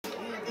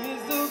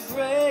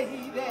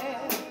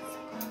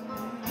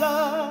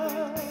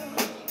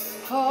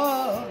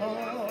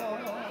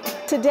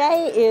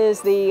Today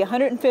is the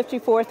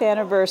 154th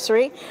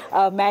anniversary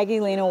of Maggie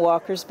Lena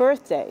Walker's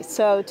birthday.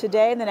 So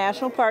today the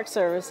National Park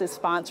Service is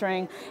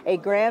sponsoring a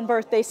grand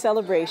birthday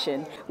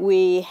celebration.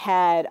 We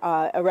had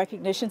a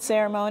recognition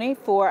ceremony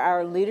for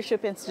our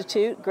Leadership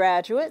Institute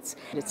graduates.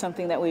 It's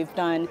something that we've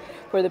done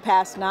for the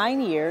past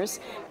 9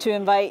 years to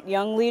invite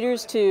young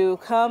leaders to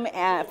come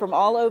from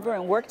all over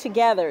and work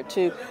together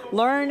to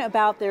learn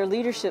about their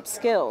leadership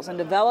skills and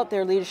develop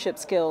their leadership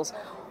skills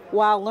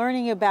while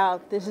learning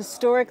about the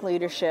historic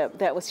leadership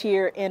that was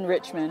here in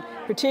Richmond,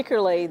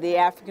 particularly the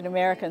African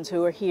Americans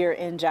who are here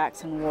in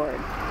Jackson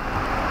Ward.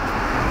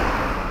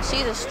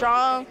 She's a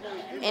strong,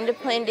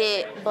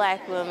 independent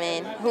black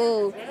woman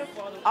who,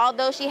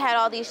 although she had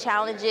all these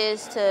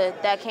challenges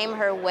that came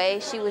her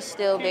way, she was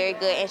still very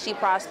good and she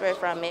prospered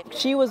from it.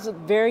 She was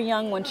very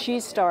young when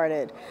she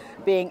started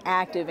being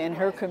active in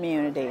her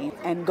community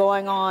and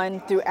going on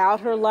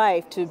throughout her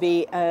life to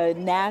be a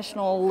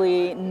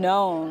nationally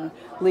known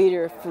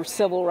leader for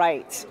civil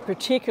rights,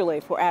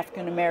 particularly for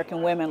African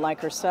American women like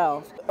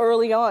herself.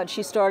 Early on,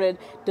 she started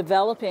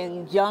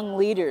developing young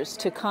leaders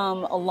to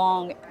come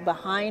along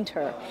behind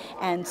her,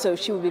 and so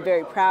she would be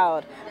very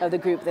proud of the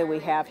group that we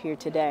have here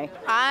today.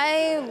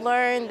 I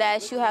learned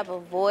that you have a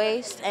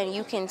voice and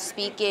you can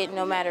speak it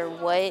no matter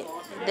what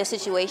the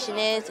situation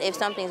is. If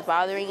something's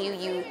bothering you,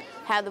 you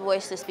have the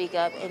voice to speak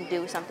up and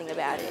do something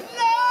about it.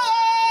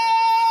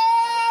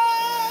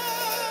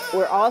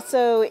 We're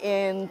also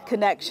in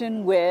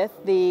connection with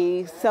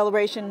the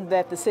celebration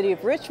that the city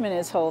of Richmond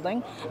is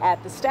holding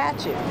at the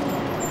statue.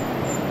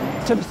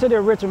 To the city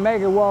of Richmond,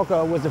 Maggie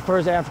Walker was the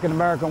first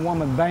African-American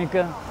woman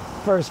banker,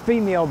 first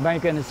female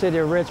banker in the city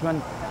of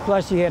Richmond.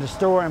 Plus she had a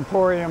store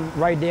emporium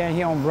right down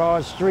here on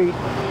Broad Street.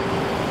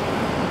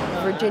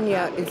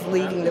 Virginia is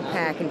leading the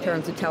pack in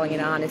terms of telling an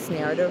honest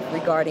narrative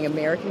regarding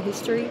American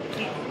history.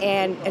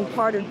 And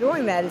part of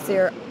doing that is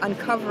they're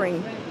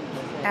uncovering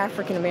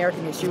African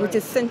American history, which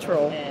is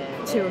central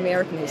to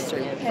American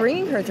history.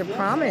 Bringing her to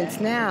prominence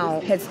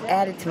now has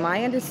added to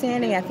my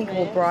understanding. I think it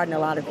will broaden a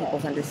lot of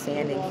people's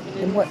understanding.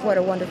 And what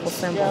a wonderful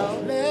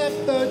symbol.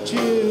 Let the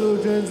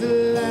children's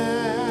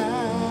laughter.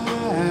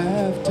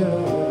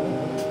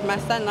 My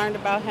son learned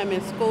about him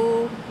in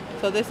school.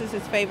 So this is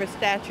his favorite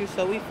statue,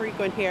 so we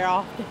frequent here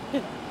often.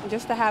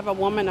 Just to have a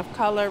woman of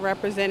color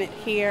represented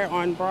here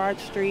on Broad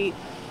Street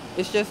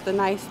is just a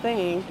nice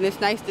thing. And it's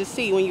nice to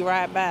see when you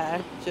ride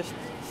by, just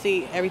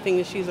see everything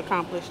that she's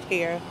accomplished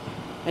here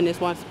in this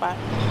one spot.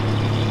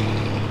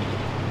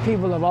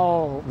 People of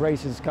all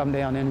races come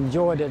down and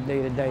enjoy that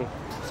day to day.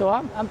 So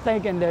I'm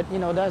thinking that,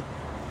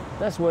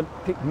 that's what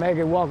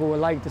Maggie Walker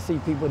would like to see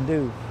people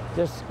do.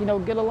 Just,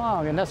 get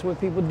along, and that's what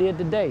people did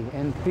today,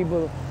 and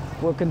people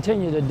will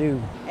continue to do.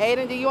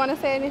 Aiden, do you want to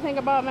say anything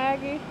about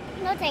Maggie?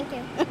 No, thank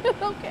you.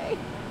 Okay.